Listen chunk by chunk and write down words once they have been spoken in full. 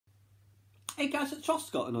Hey guys, it's Ross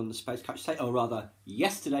Scotland on the Space Couch today, or rather,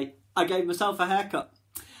 yesterday, I gave myself a haircut.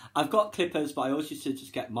 I've got clippers, but I always used to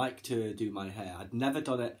just get Mike to do my hair. I'd never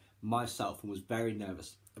done it myself and was very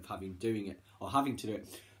nervous of having to do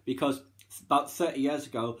it, because about 30 years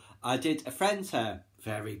ago, I did a friend's hair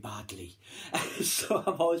very badly. So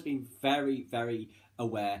I've always been very, very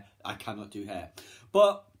aware I cannot do hair.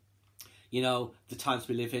 But you know, the times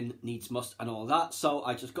we live in needs must and all that. So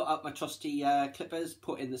I just got out my trusty clippers,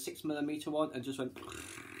 put in the 6mm one and just went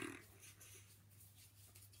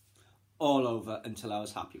all over until I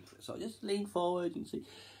was happy with it. So just lean forward, you can see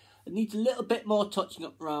it needs a little bit more touching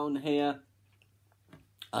up around here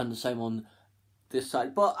and the same on this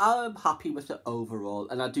side. But I'm happy with it overall,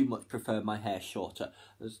 and I do much prefer my hair shorter.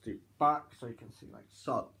 Let's do back so you can see like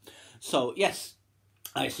so. So yes,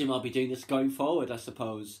 I assume I'll be doing this going forward, I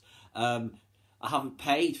suppose. I haven't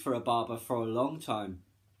paid for a barber for a long time.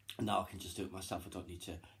 Now I can just do it myself. I don't need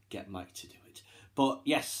to get Mike to do it. But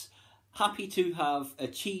yes, happy to have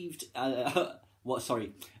achieved,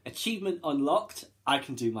 achievement unlocked. I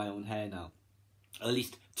can do my own hair now. At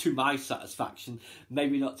least to my satisfaction,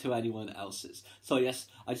 maybe not to anyone else's. So yes,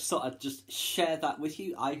 I just thought I'd just share that with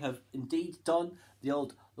you. I have indeed done the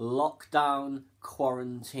old lockdown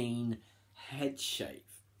quarantine head shave.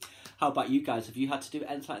 How about you guys? Have you had to do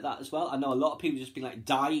anything like that as well? I know a lot of people just been like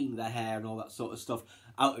dyeing their hair and all that sort of stuff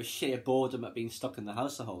out of sheer boredom at being stuck in the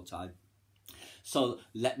house the whole time. So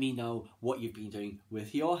let me know what you've been doing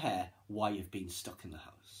with your hair while you've been stuck in the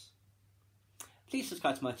house. Please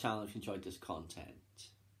subscribe to my channel if you enjoyed this content.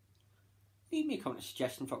 Leave me a comment or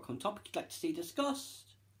suggestion for a topic you'd like to see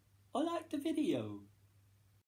discussed. Or like the video.